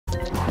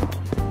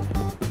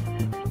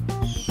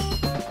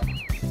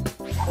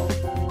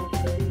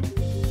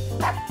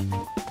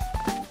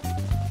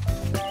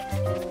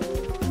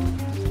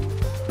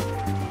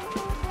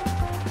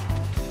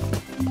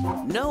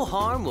No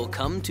harm will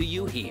come to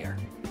you here.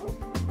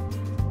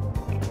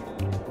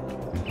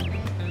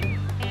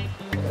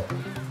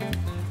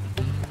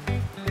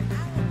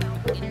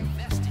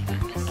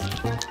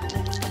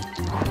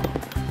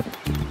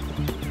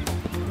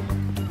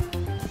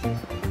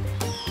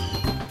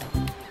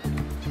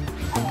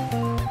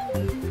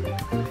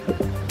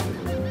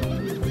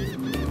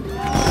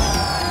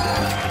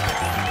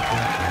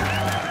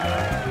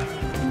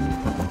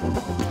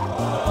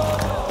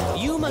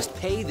 You must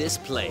pay this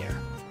player.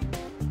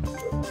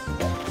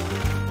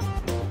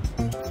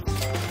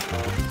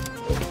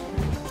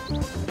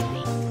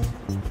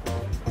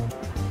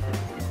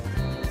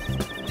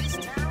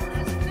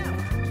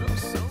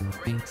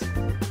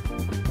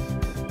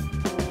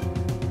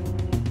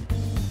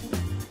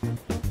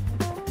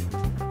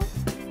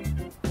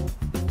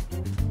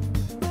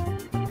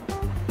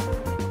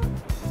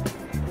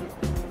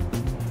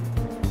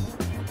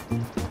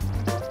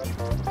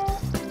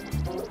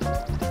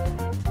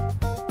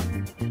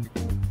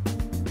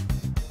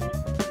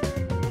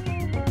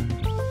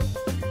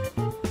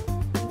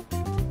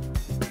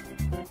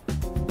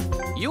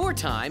 Your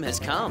time has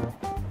come.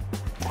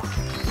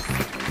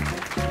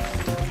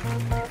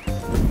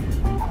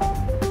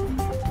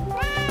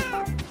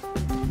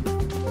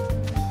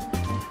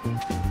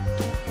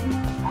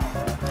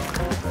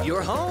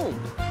 You're home.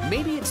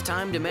 Maybe it's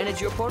time to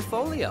manage your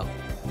portfolio.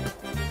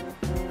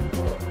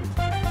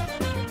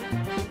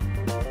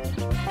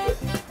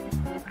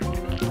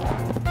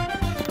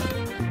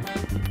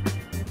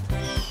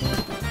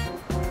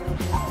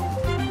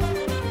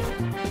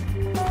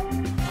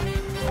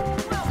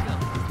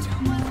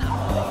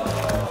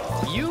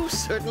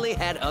 Certainly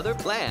had other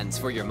plans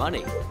for your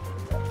money.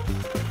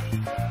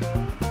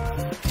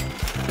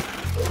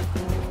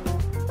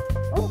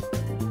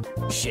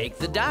 Shake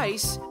the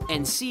dice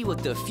and see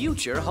what the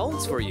future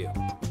holds for you.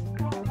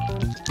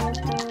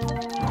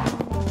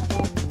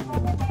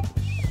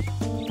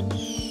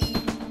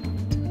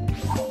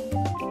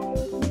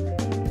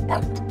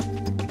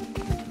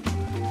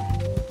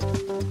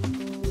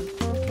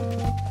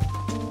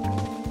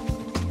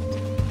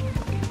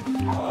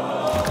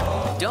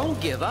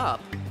 Don't give up.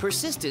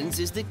 Persistence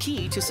is the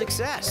key to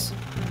success.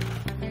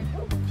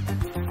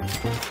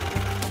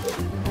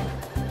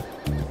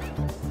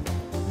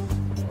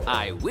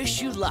 I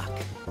wish you luck.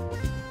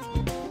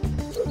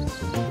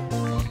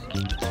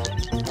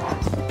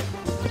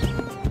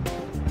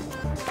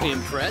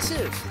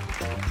 Impressive.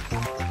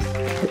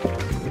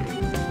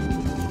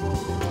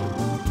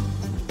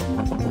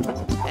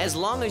 As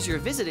long as you're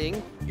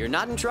visiting, you're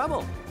not in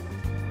trouble.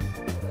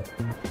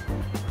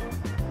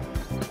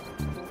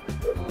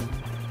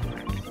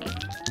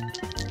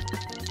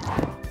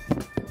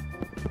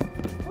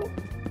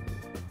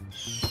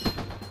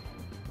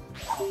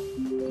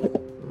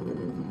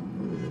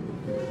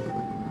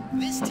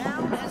 This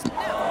town has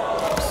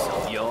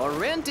no. Your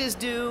rent is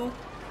due.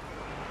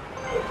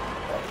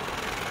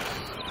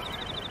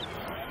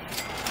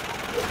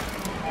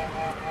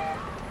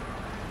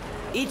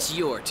 It's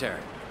your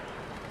turn.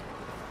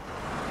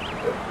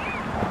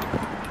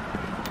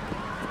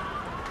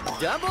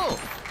 Double.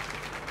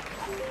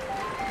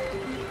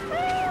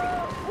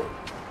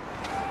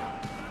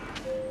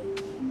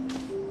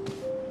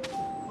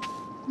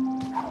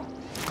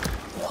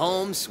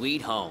 Home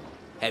sweet home.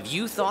 Have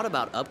you thought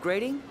about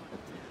upgrading?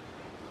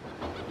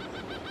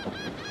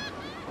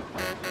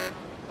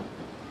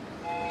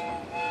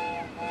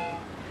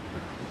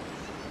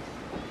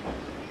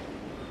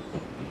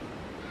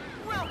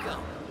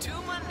 Welcome to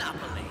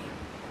Monopoly.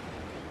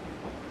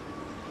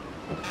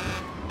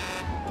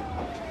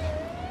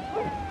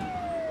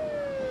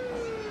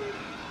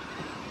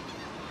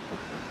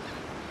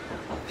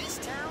 This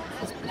town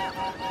has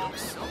never looked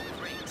so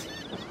great.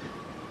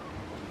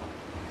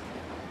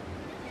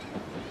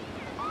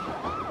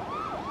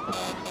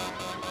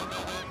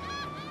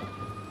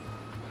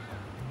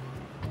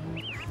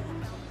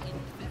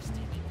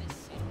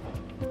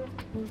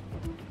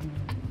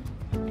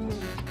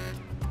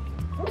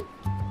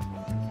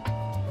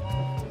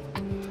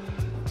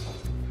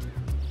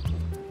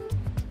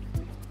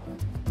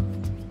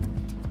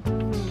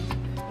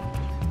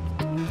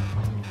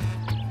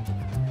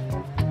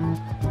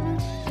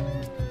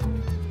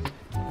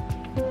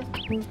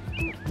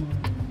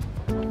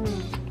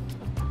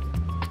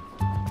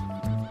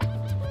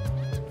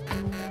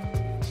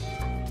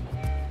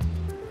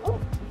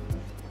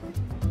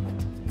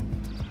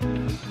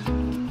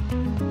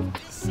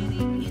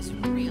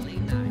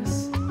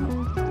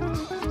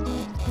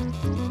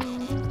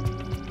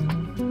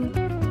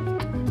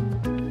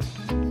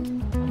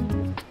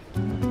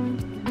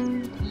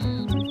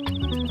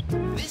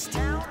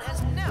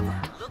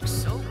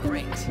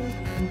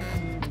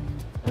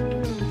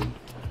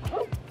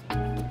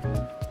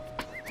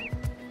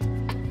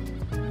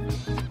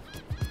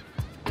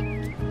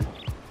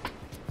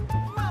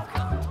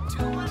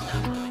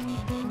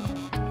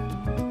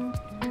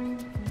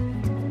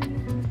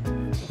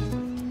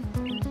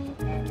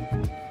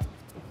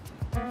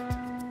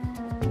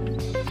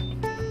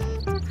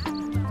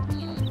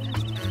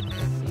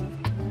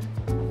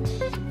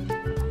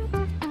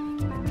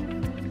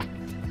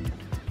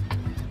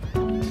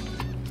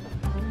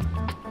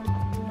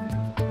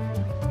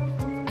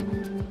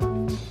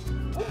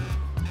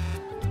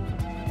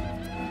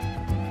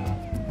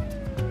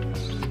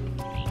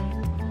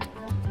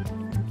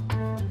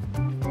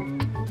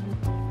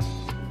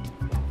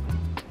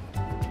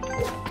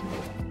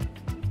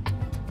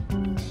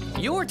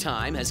 Your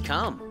time has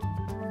come.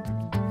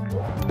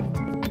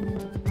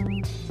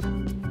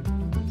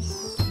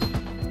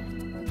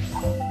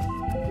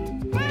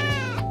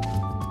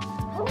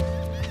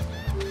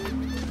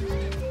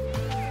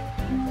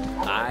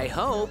 I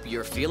hope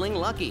you're feeling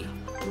lucky.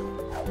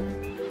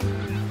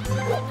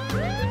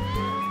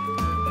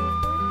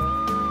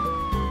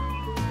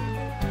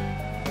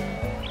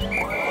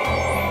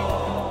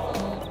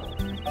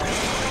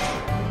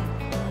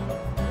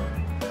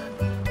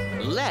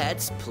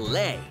 Let's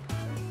play.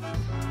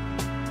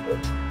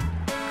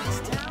 This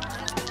town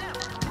has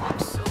never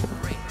looked so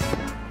great.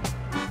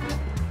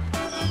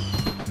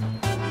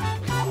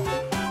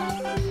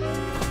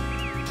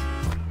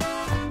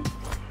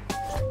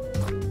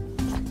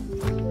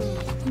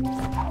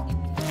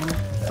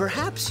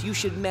 Perhaps you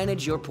should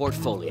manage your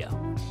portfolio.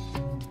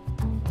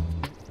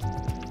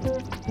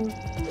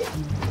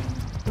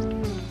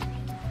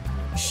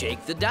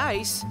 Shake the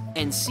dice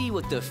and see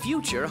what the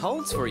future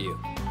holds for you.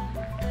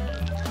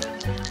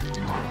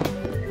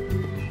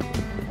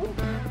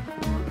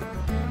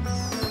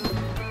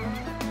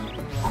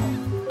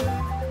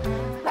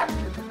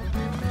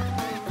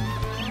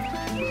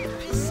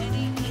 This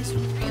city is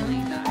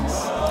really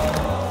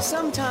nice.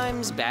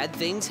 Sometimes bad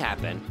things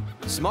happen.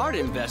 Smart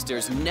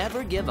investors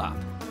never give up.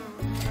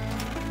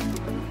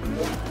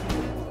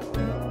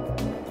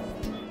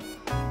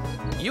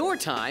 Your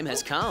time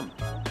has come.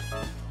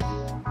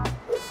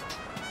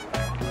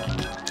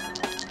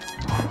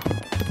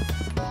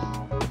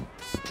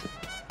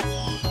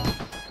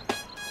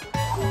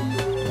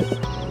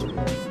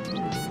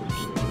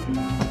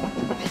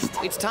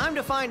 It's time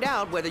to find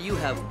out whether you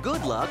have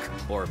good luck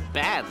or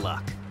bad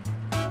luck.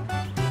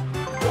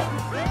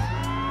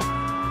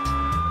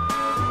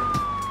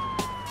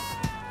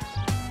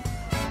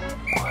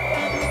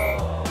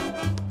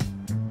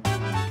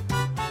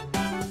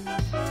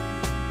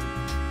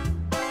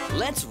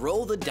 Let's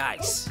roll the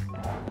dice.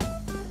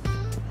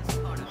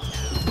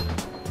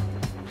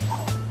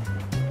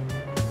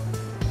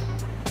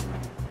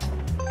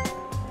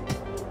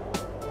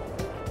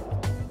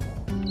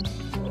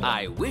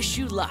 I wish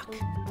you luck.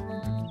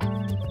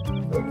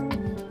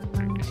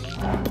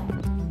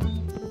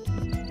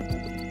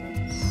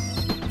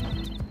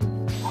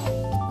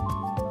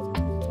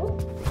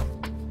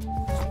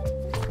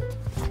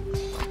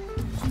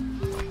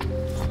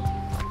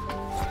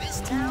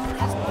 This town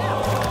has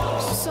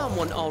never.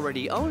 Someone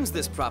already owns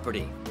this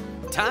property.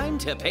 Time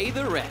to pay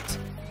the rent.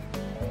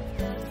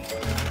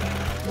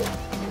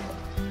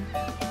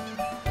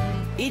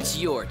 It's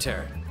your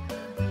turn.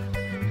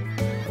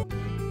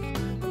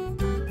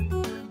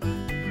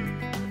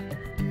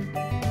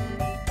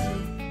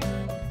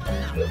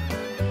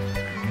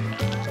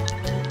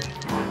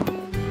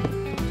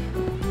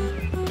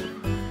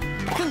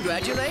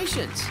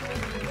 Congratulations!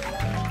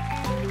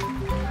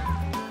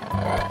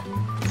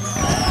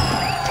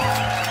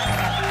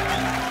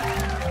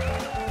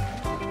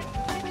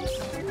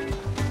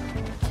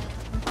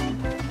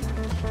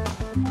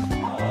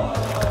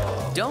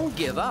 Don't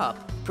give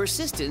up.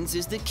 Persistence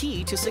is the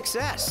key to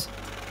success.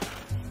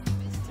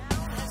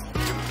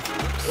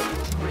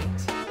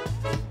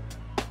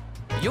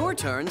 Your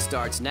turn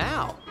starts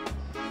now.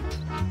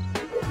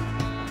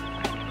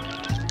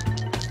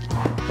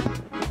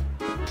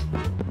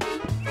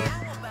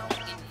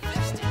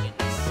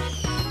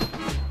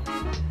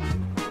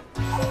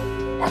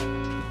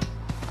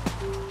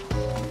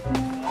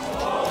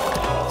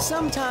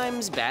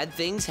 Sometimes bad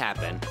things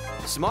happen.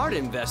 Smart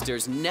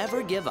investors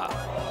never give up.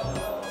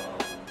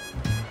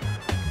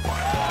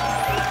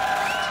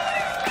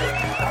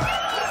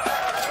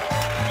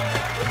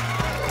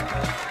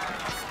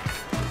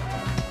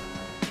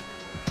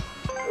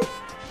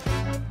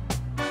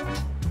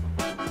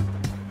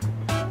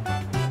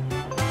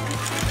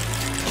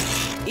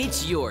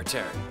 It's your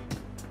turn.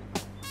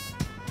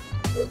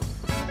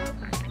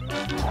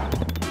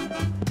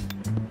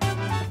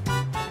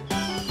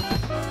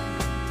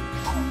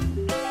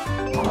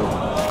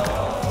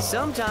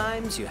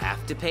 Sometimes you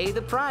have to pay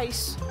the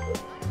price.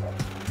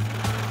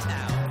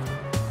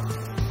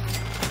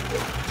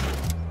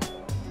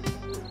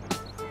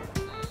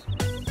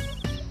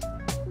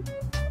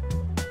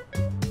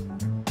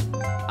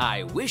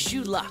 I wish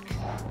you luck.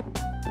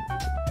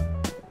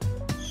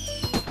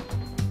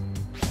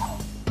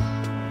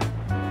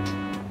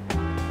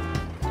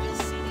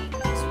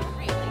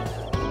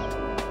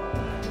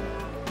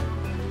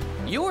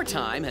 Your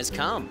time has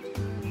come.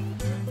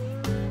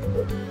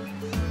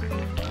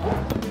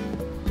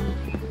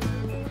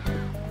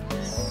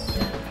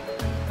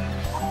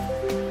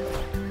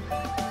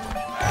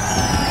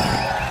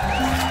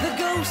 The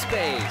Go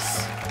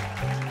Space.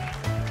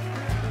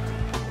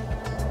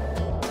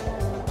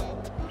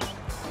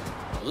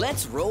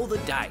 Let's roll the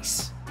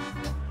dice.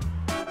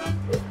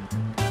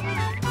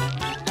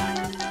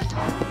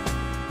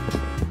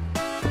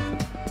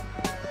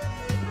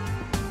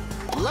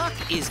 Luck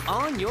is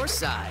on your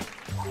side.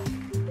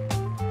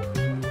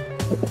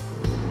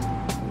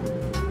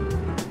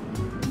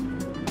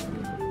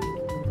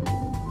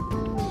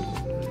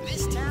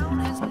 This town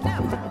has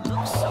never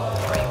looked so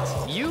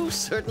great. You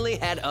certainly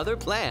had other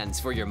plans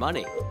for your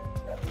money.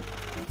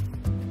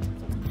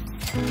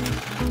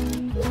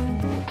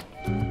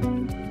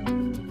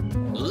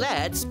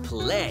 Let's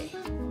play.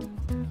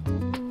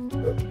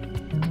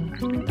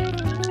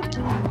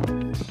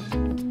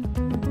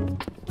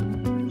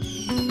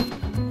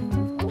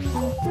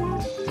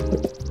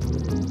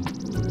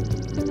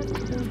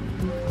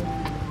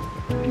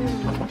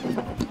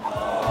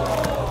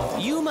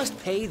 You must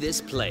pay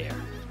this player.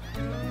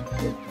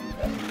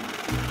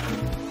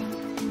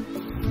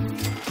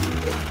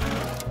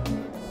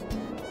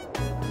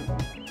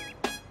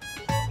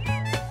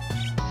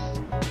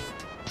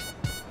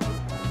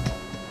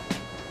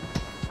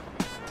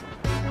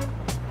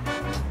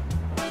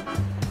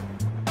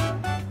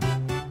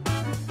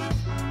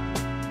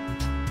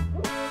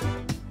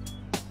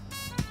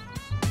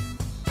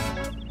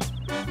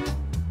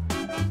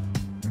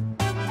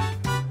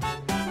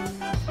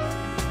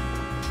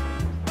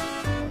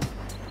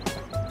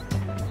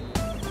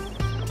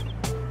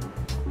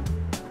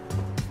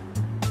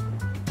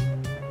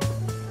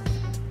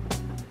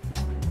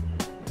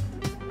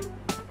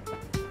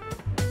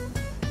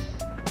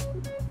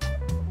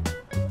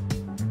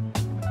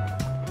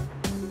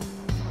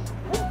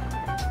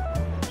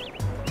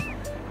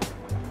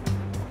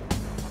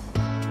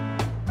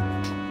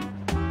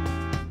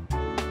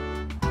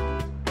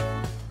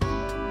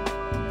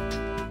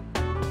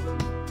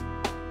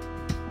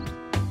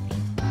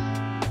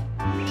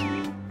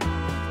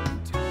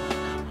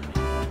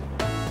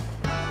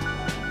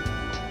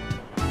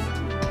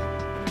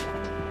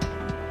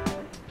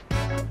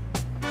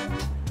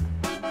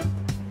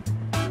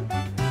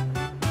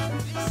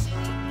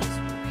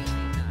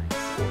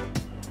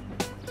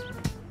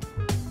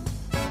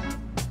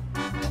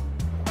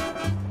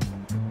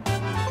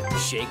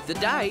 Shake the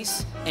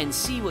dice and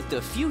see what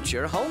the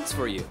future holds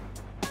for you.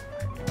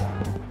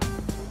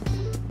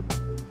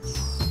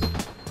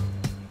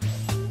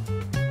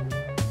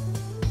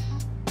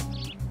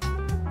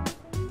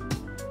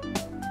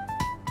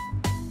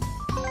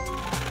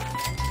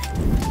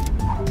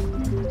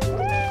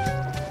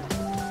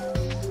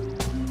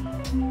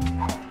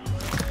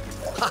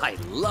 I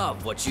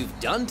love what you've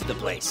done to the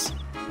place.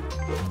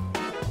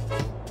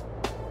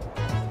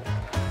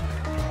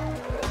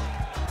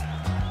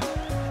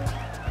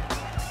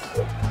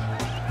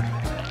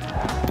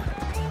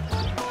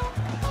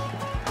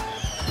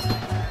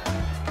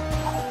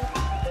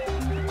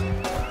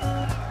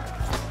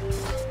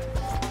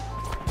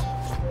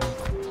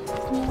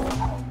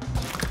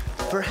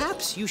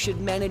 Perhaps you should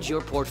manage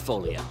your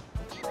portfolio.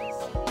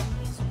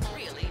 It's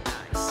really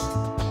nice.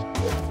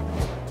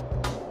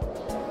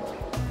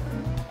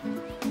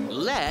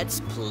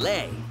 Let's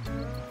play.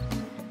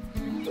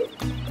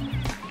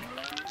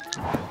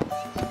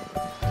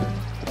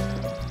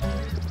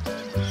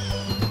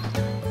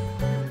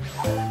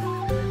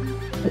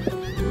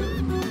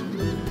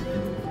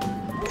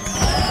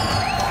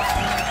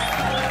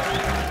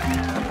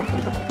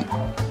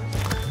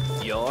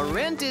 Your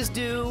rent is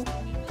due.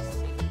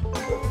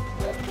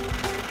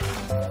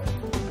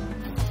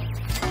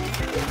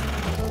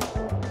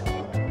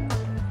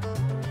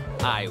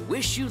 I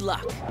wish you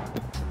luck.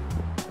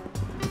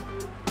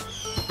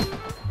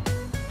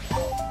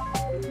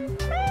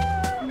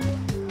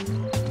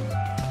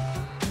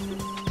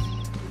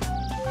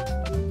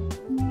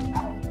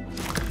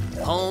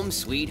 Home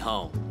sweet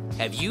home.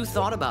 Have you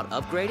thought about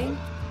upgrading?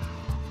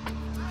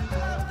 I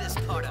love this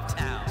part of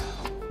town.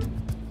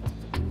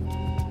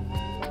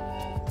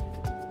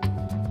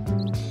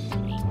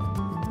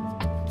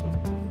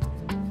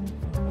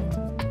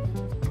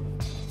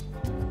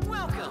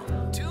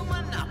 Welcome to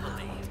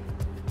Monopoly.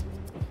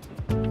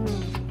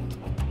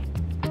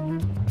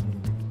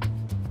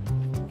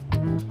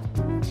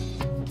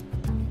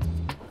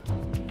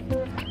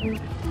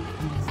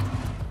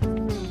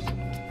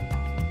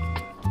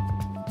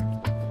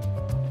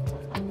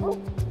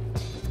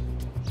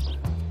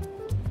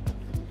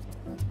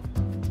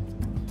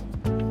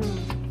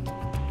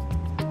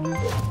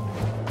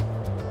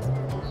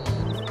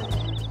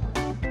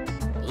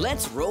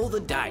 Let's roll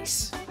the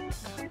dice.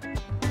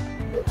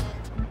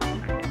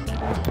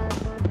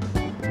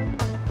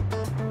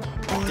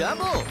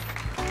 Double.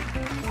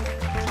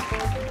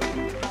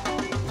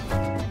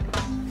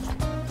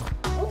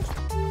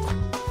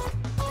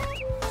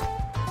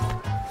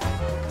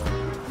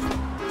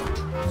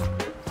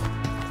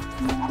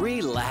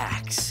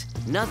 Relax.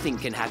 Nothing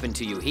can happen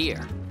to you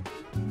here.